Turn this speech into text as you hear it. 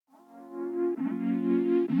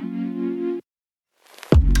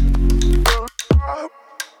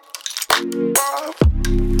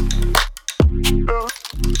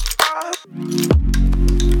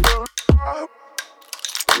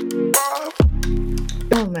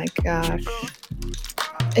Oh my gosh.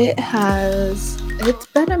 It's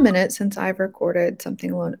been a minute since I've recorded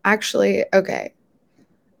something alone. Actually, okay.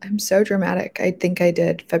 I'm so dramatic. I think I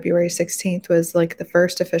did. February 16th was like the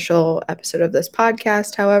first official episode of this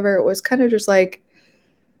podcast. However, it was kind of just like,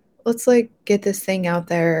 let's like get this thing out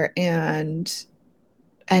there and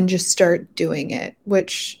just start doing it.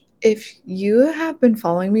 Which if you have been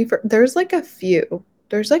following me for there's like a few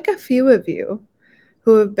of you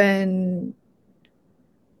who have been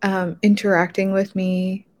interacting with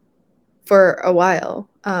me for a while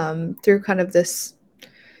through kind of this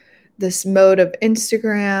mode of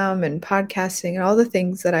Instagram and podcasting and all the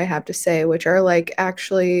things that I have to say, which are like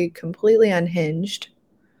actually completely unhinged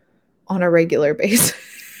on a regular basis.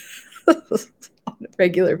 On a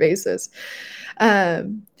regular basis.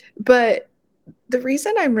 Um, but the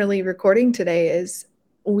reason I'm really recording today is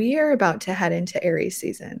we are about to head into Aries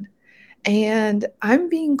season, and I'm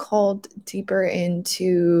being called deeper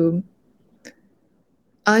into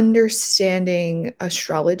understanding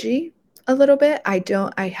astrology a little bit. I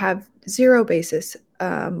have zero basis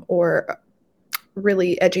or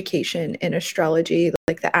really education in astrology,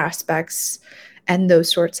 like the aspects and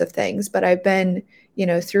those sorts of things. But I've been,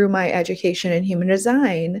 through my education in human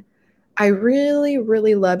design, I really,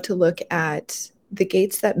 really love to look at the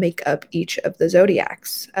gates that make up each of the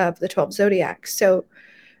zodiacs, of the 12 zodiacs. So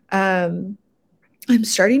um, I'm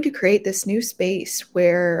starting to create this new space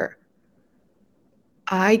where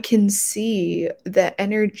I can see the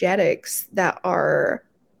energetics that are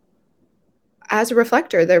as a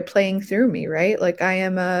reflector, they're playing through me, right? Like I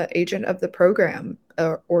am a agent of the program,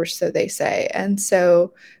 or so they say. And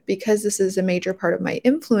so because this is a major part of my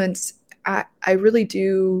influence, I really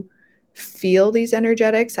do feel these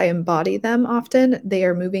energetics. I embody them often. They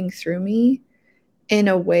are moving through me in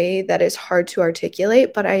a way that is hard to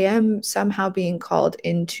articulate, but I am somehow being called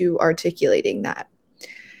into articulating that.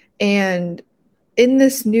 And in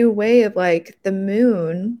this new way of like the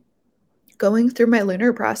moon going through my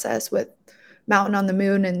lunar process with Mountain on the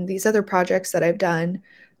Moon and these other projects that I've done,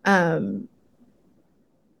 um,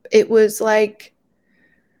 it was like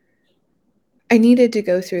I needed to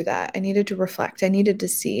go through that. I needed to reflect. I needed to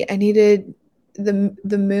see. I needed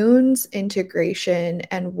the moon's integration,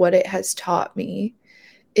 and what it has taught me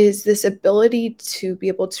is this ability to be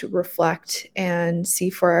able to reflect and see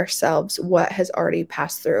for ourselves what has already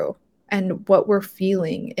passed through and what we're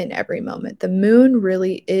feeling in every moment. The moon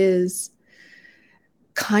really is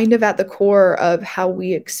kind of at the core of how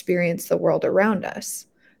we experience the world around us.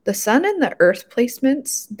 The sun and the earth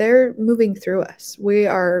placements, they're moving through us. We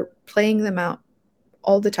are playing them out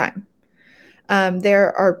all the time.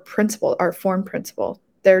 They're our principle, our form principle.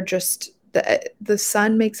 They're just the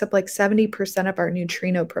sun makes up like 70% of our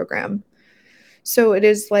neutrino program. So it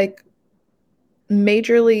is like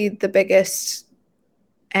majorly the biggest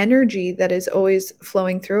energy that is always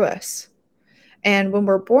flowing through us. And when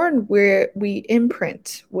we're born, we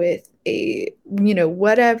imprint with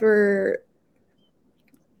whatever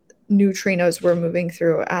neutrinos we're moving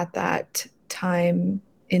through at that time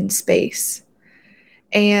in space.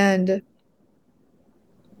 And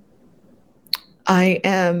I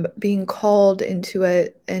am being called into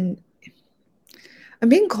it, and I'm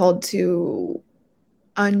being called to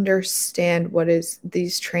understand what is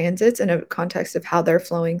these transits in a context of how they're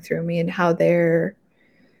flowing through me and how they're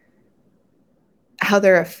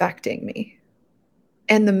affecting me.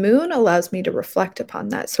 And the moon allows me to reflect upon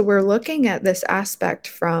that. So we're looking at this aspect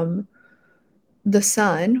from the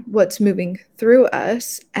sun, what's moving through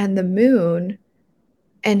us, and the moon,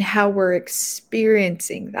 and how we're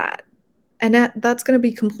experiencing that. And that's going to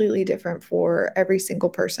be completely different for every single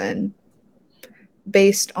person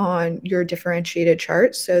based on your differentiated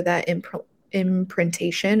chart. So that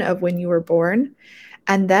imprintation of when you were born,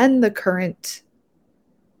 and then the current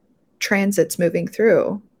transits moving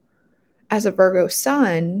through. As a Virgo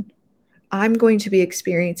sun, I'm going to be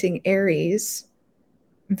experiencing Aries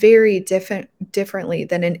very differently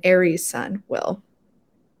than an Aries sun will.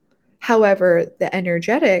 However, the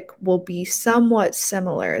energetic will be somewhat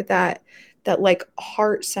similar. That like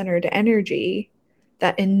heart-centered energy,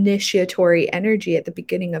 that initiatory energy at the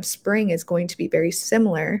beginning of spring is going to be very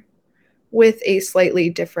similar with a slightly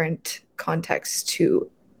different context to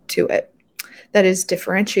it that is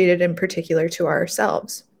differentiated in particular to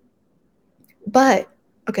ourselves. But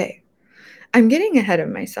okay, I'm getting ahead of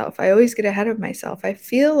myself. I always get ahead of myself. I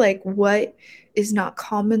feel like what is not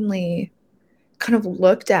commonly kind of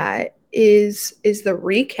looked at is the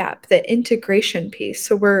recap, the integration piece.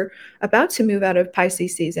 So we're about to move out of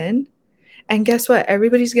Pisces season, and guess what?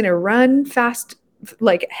 Everybody's going to run fast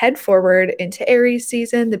like head forward into Aries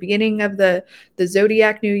season, the beginning of the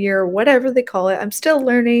zodiac new year, whatever they call it. I'm still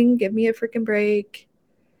learning. Give me a freaking break.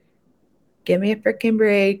 Give me a freaking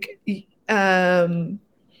break.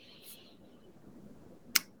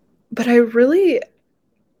 But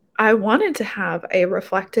I wanted to have a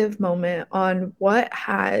reflective moment on what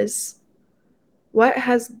has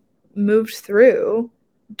moved through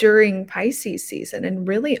during Pisces season and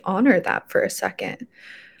really honor that for a second.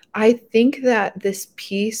 I think that this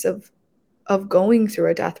piece of going through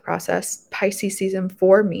a death process, Pisces season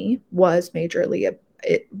for me was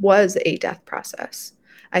it was a death process.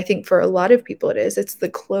 I think for a lot of people it is. It's the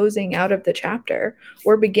closing out of the chapter.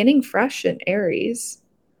 We're beginning fresh in Aries,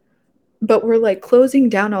 but we're like closing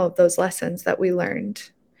down all of those lessons that we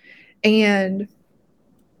learned. And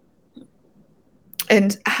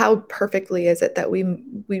how perfectly is it that we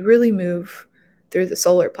really move through the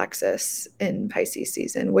solar plexus in Pisces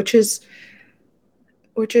season, which is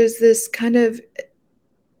this kind of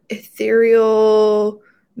ethereal,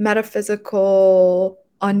 metaphysical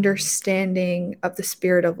understanding of the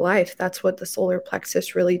spirit of life. That's what the solar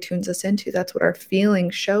plexus really tunes us into. That's what our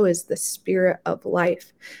feelings show, is the spirit of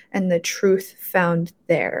life and the truth found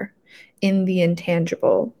there in the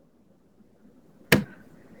intangible.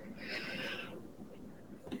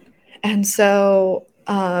 And so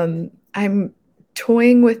I'm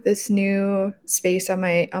toying with this new space on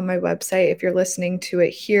my website. If you're listening to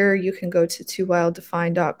it here, you can go to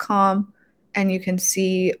toowildtofine.com and you can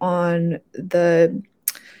see on the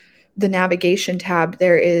navigation tab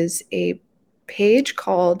there is a page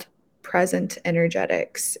called Present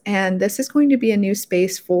Energetics. And this is going to be a new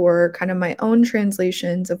space for kind of my own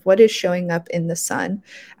translations of what is showing up in the sun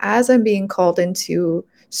as I'm being called into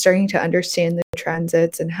starting to understand the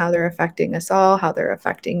transits and how they're affecting us all, how they're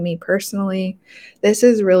affecting me personally. This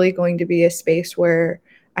is really going to be a space where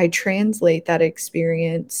I translate that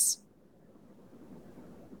experience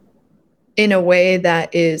in a way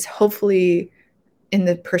that is hopefully in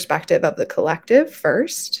the perspective of the collective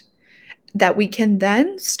first, that we can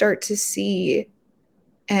then start to see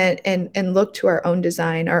and look to our own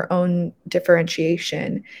design, our own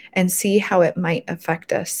differentiation, and see how it might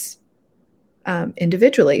affect us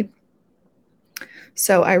individually.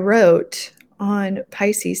 So I wrote on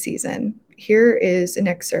Pisces season. Here is an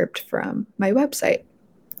excerpt from my website.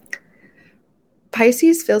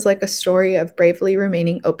 Pisces feels like a story of bravely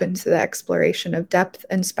remaining open to the exploration of depth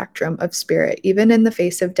and spectrum of spirit, even in the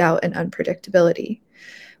face of doubt and unpredictability.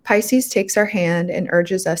 Pisces takes our hand and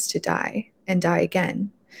urges us to die and die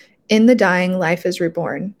again. In the dying, life is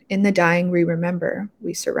reborn. In the dying, we remember,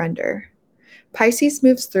 we surrender. Pisces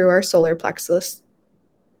moves through our solar plexus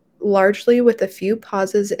largely with a few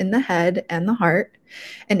pauses in the head and the heart,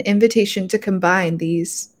 an invitation to combine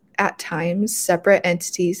these, at times, separate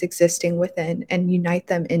entities existing within and unite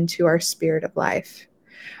them into our spirit of life.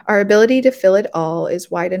 Our ability to feel it all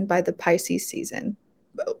is widened by the Pisces season,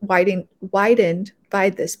 widened by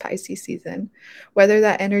this Pisces season, whether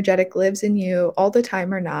that energetic lives in you all the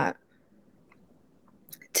time or not.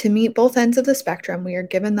 To meet both ends of the spectrum, we are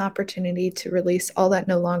given the opportunity to release all that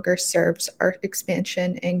no longer serves our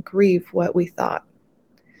expansion and grieve what we thought.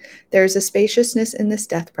 There is a spaciousness in this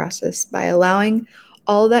death process. By allowing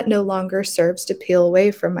all that no longer serves to peel away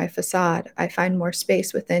from my facade, I find more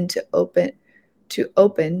space within to open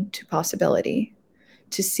to possibility,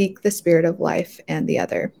 to seek the spirit of life and the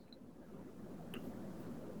other.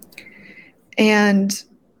 And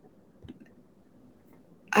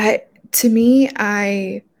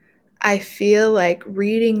I feel like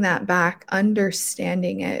reading that back,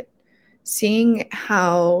 understanding it, seeing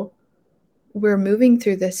how we're moving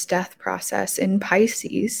through this death process in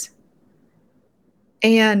Pisces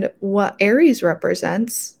and what Aries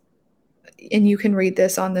represents, and you can read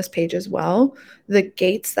this on this page as well, the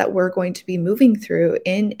gates that we're going to be moving through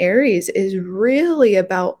in Aries is really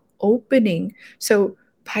about opening. So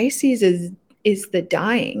Pisces is the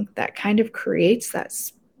dying that kind of creates that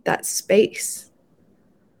space.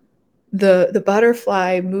 The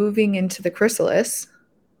butterfly moving into the chrysalis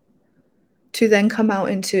to then come out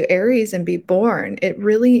into Aries and be born. It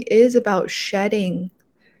really is about shedding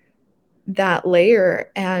that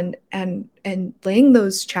layer and laying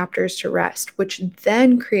those chapters to rest, which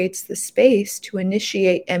then creates the space to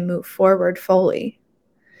initiate and move forward fully.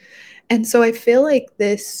 And so I feel like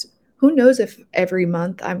this, who knows if every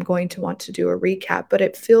month I'm going to want to do a recap, but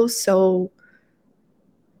it feels so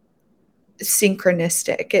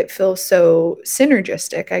synchronistic. It feels so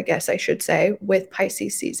synergistic, I guess I should say, with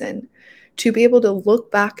Pisces season, to be able to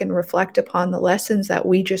look back and reflect upon the lessons that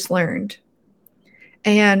we just learned.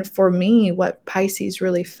 And for me, what Pisces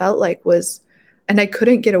really felt like was And I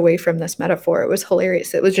couldn't get away from this metaphor. It was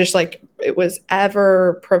hilarious. It was just like, it was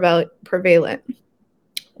ever prevalent,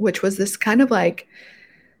 which was this kind of like,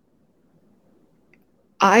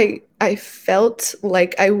 I felt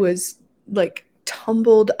like I was like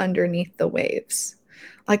tumbled underneath the waves.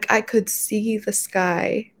 Like I could see the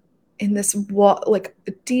sky in this like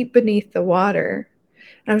deep beneath the water.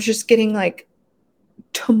 And I was just getting like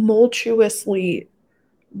tumultuously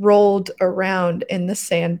rolled around in the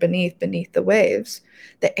sand beneath the waves.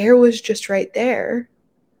 The air was just right there.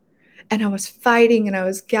 And I was fighting and I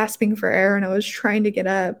was gasping for air and I was trying to get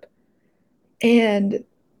up. And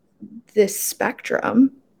this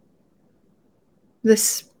spectrum,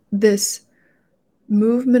 this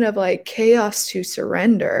movement of like chaos to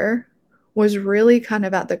surrender was really kind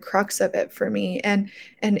of at the crux of it for me. And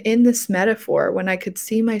in this metaphor, when I could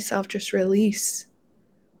see myself just release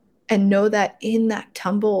and know that in that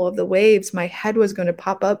tumble of the waves, my head was going to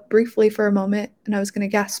pop up briefly for a moment and I was going to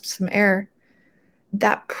gasp some air,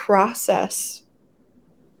 that process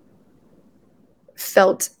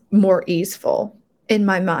felt more easeful in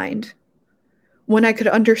my mind when I could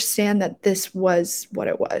understand that this was what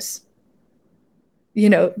it was. You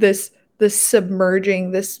know, this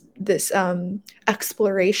submerging, this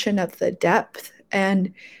exploration of the depth.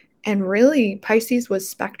 And really Pisces was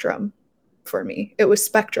spectrum for me. It was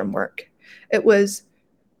spectrum work. It was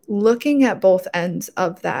looking at both ends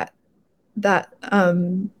of that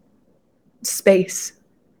space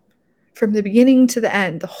from the beginning to the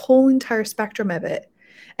end, the whole entire spectrum of it.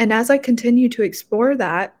 And as I continued to explore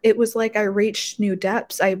that, it was like I reached new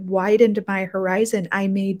depths. I widened my horizon. I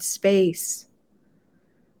made space.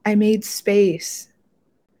 I made space.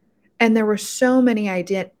 And there were so many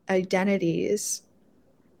identities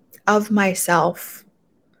of myself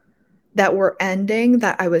that were ending,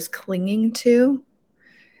 that I was clinging to,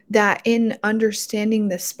 that in understanding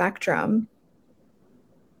the spectrum,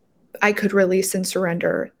 I could release and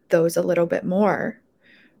surrender those a little bit more,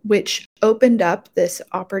 which opened up this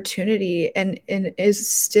opportunity and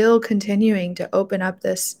is still continuing to open up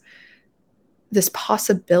this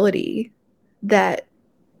possibility that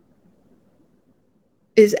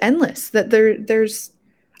is endless, that there's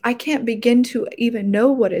I can't begin to even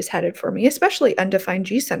know what is headed for me, especially undefined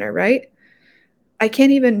G center, right? I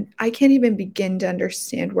can't even begin to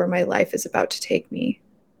understand where my life is about to take me.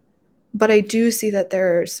 But I do see that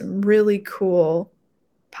there are some really cool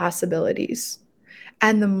possibilities.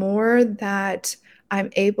 And the more that I'm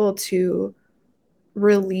able to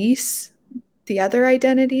release the other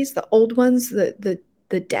identities, the old ones, the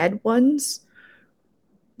dead ones,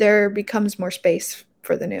 there becomes more space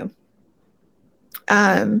for the new.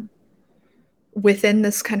 Within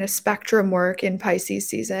this kind of spectrum work in Pisces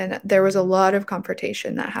season, there was a lot of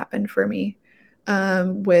confrontation that happened for me,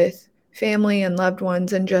 with family and loved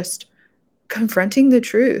ones, and just confronting the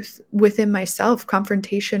truth within myself,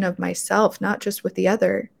 confrontation of myself, not just with the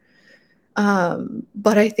other.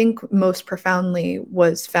 But I think most profoundly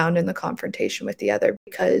was found in the confrontation with the other,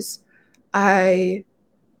 because I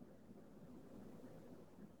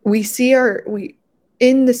we see we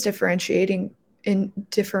in this differentiation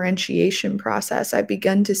process, I've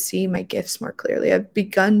begun to see my gifts more clearly. I've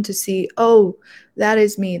begun to see, oh, that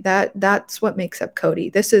is me. That's what makes up Cody.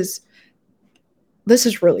 This is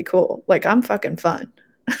really cool. Like, I'm fucking fun.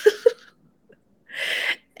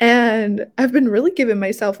 And I've been really giving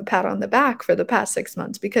myself a pat on the back for the past 6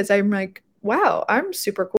 months, because I'm like, wow, I'm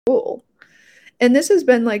super cool. And this has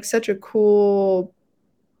been like such a cool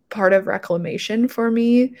part of reclamation for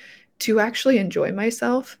me, to actually enjoy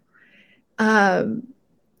myself. Um,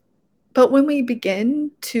 but when we begin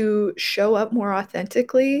to show up more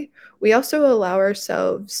authentically, we also allow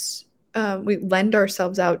ourselves, we lend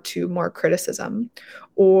ourselves out to more criticism,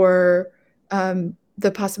 or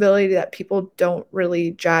the possibility that people don't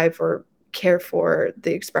really jive or care for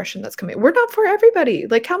the expression that's coming. We're not for everybody.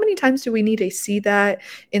 Like, how many times do we need to see that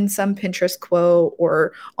in some Pinterest quote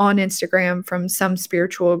or on Instagram from some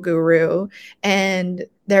spiritual guru, and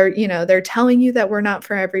they're telling you that we're not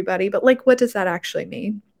for everybody, but like, what does that actually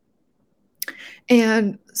mean?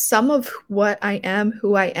 And some of what I am,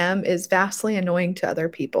 who I am, is vastly annoying to other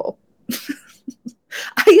people.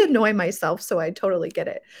 I annoy myself, so I totally get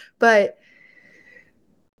it. But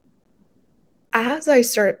as I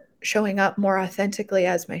start showing up more authentically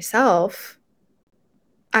as myself,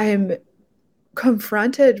 I'm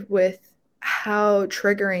confronted with how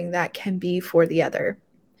triggering that can be for the other.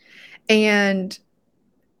 And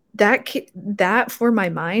that for my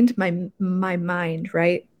mind, my mind,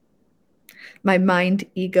 right? My mind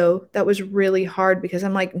ego, that was really hard, because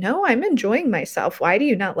I'm like, no, I'm enjoying myself. Why do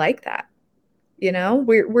you not like that?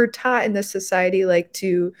 We're taught in this society, like,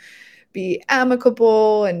 to be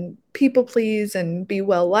amicable and people please and be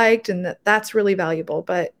well liked, and that's really valuable.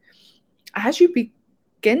 But as you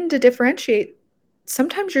begin to differentiate,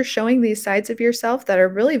 sometimes you're showing these sides of yourself that are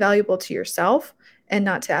really valuable to yourself and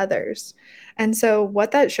not to others. And so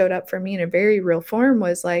what that showed up for me in a very real form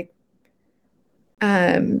was like,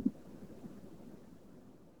 um,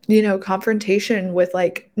 confrontation with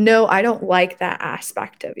like, no, I don't like that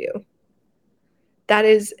aspect of you. That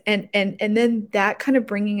is, and then that kind of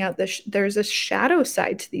bringing out there's a shadow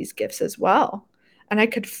side to these gifts as well. And I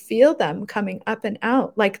could feel them coming up and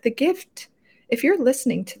out. Like the gift, if you're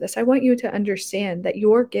listening to this, I want you to understand that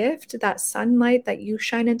your gift, that sunlight that you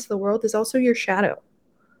shine into the world, is also your shadow.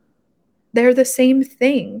 They're the same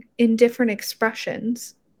thing in different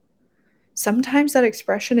expressions. Sometimes that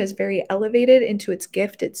expression is very elevated into its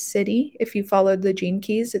gift, its city. If you followed the gene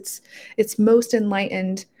keys, it's most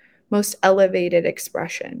enlightened, most elevated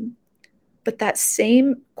expression. But that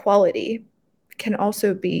same quality can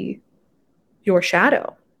also be your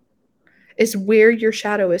shadow, is where your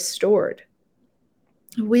shadow is stored.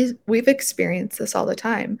 We've experienced this all the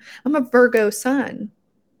time. I'm a Virgo sun.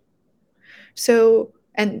 So,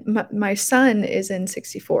 and my sun is in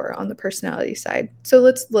 64 on the personality side. So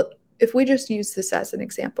let's look, if we just use this as an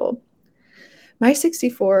example, my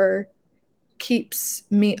 64 keeps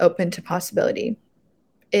me open to possibility.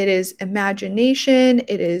 It is imagination,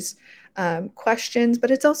 it is questions,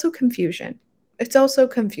 but it's also confusion. It's also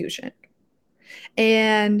confusion.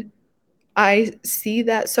 And I see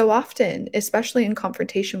that so often, especially in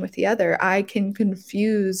confrontation with the other. I can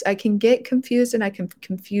get confused and I can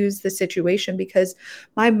confuse the situation because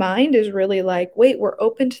my mind is really like, wait, we're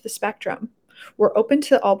open to the spectrum. We're open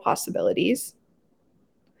to all possibilities.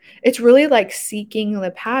 It's really like seeking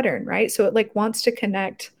the pattern, right? So it like wants to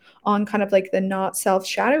connect on kind of like the not self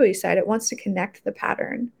shadowy side. It wants to connect the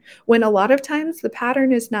pattern when a lot of times the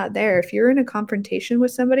pattern is not there. If you're in a confrontation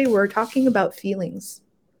with somebody, we're talking about feelings.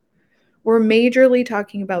 We're majorly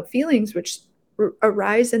talking about feelings which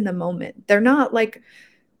arise in the moment. They're not like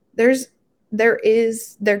there's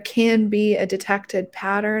there can be a detected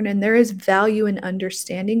pattern and there is value in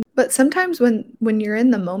understanding, but sometimes when you're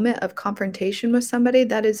in the moment of confrontation with somebody,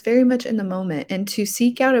 that is very much in the moment, and to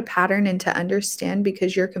seek out a pattern and to understand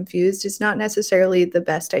because you're confused is not necessarily the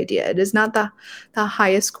best idea. It is not the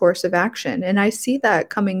highest course of action, and I see that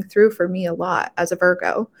coming through for me a lot as a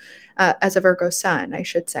Virgo, as a Virgo sun, I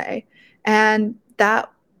should say. And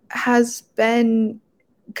that has been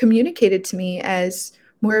communicated to me as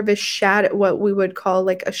more of a shadow, what we would call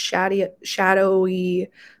like a shadowy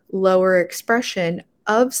lower expression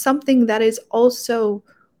of something that is also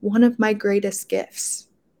one of my greatest gifts.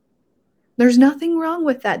 There's nothing wrong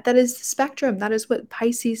with that. That is the spectrum. That is what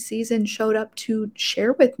Pisces season showed up to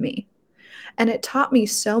share with me. And it taught me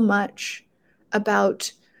so much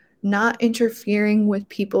about not interfering with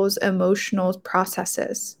people's emotional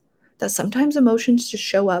processes. That sometimes emotions just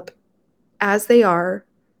show up as they are,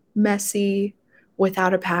 messy,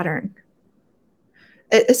 without a pattern.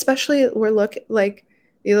 Especially you look at like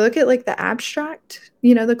the abstract,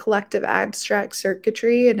 the collective abstract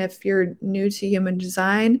circuitry. And if you're new to human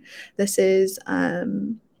design, this is a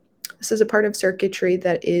part of circuitry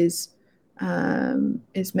that is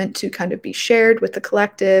meant to kind of be shared with the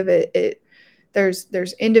collective.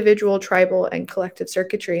 There's individual, tribal, and collective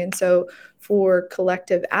circuitry. And so for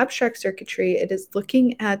collective abstract circuitry, it is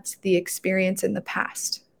looking at the experience in the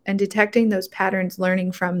past and detecting those patterns,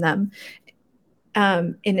 learning from them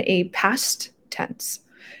in a past tense.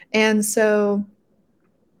 And so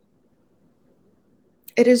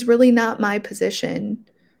it is really not my position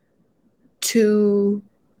to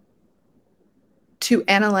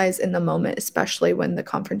analyze in the moment, especially when the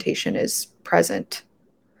confrontation is present.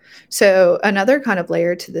 So another kind of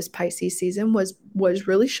layer to this Pisces season was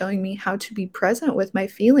really showing me how to be present with my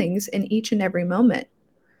feelings in each and every moment.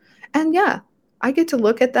 And yeah, I get to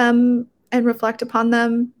look at them and reflect upon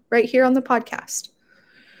them right here on the podcast.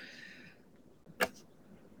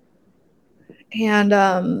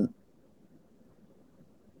 And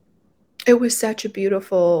it was such a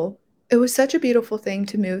beautiful thing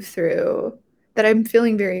to move through that I'm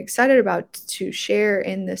feeling very excited about to share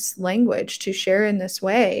in this language, to share in this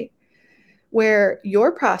way, where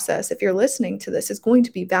your process, if you're listening to this, is going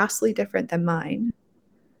to be vastly different than mine.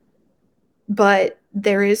 But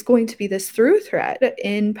there is going to be this through thread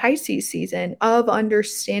in Pisces season of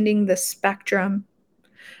understanding the spectrum,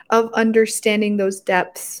 of understanding those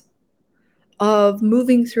depths, of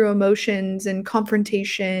moving through emotions and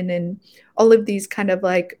confrontation and all of these kind of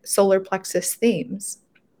like solar plexus themes.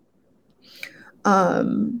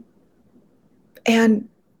 And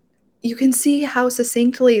you can see how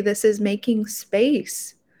succinctly this is making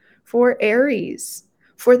space for Aries,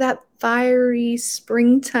 for that fiery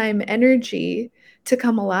springtime energy to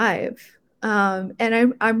come alive.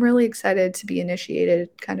 And I'm really excited to be initiated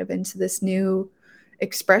kind of into this new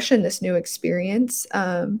expression, this new experience.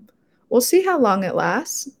 We'll see how long it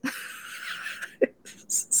lasts.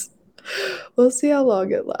 We'll see how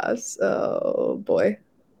long it lasts. Oh boy.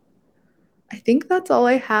 I think that's all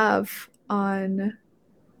I have on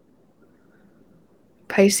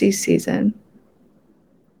Pisces season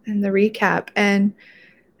and the recap. And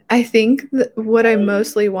I think what I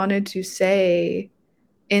mostly wanted to say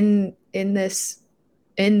in this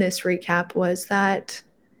recap was that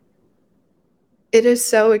it is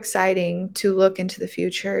so exciting to look into the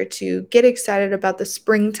future, to get excited about the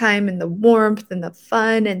springtime and the warmth and the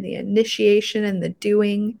fun and the initiation and the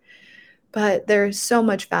doing. But there's so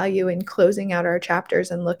much value in closing out our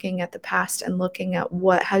chapters and looking at the past and looking at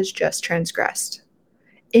what has just transgressed.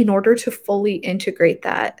 In order to fully integrate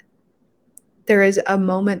that, there is a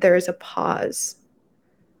moment, there is a pause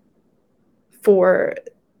for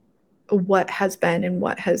what has been and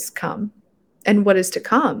what has come and what is to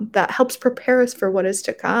come. That helps prepare us for what is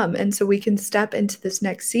to come. And so we can step into this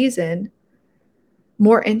next season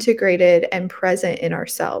more integrated and present in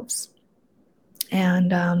ourselves.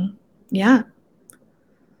 And yeah,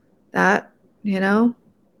 that, on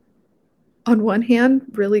one hand,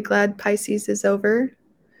 really glad Pisces is over.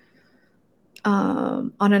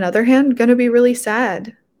 On another hand, going to be really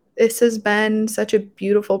sad. This has been such a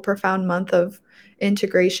beautiful, profound month of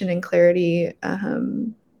integration and clarity,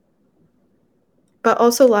 but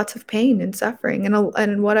also lots of pain and suffering.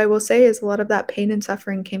 And what I will say is a lot of that pain and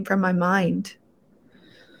suffering came from my mind.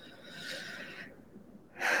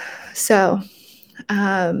 So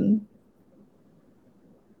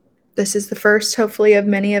this is the first, hopefully, of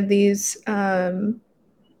many of these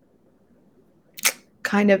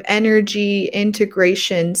kind of energy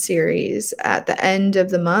integration series at the end of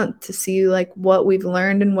the month to see like what we've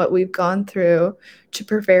learned and what we've gone through to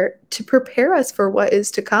prepare us for what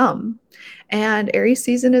is to come. And Aries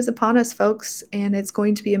season is upon us, folks, and it's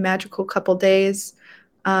going to be a magical couple days.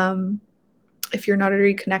 If you're not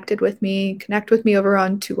already connected with me, connect with me over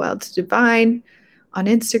on Too Wild to Divine on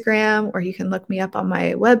Instagram, or you can look me up on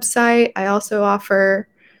my website. I also offer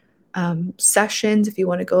sessions if you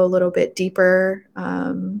want to go a little bit deeper.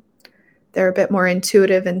 They're a bit more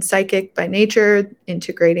intuitive and psychic by nature,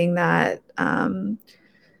 integrating that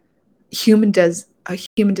human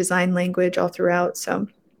design language all throughout. So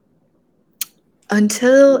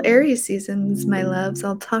until Aries seasons, my loves,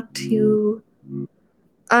 I'll talk to you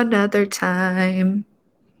another time.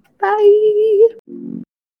 Bye.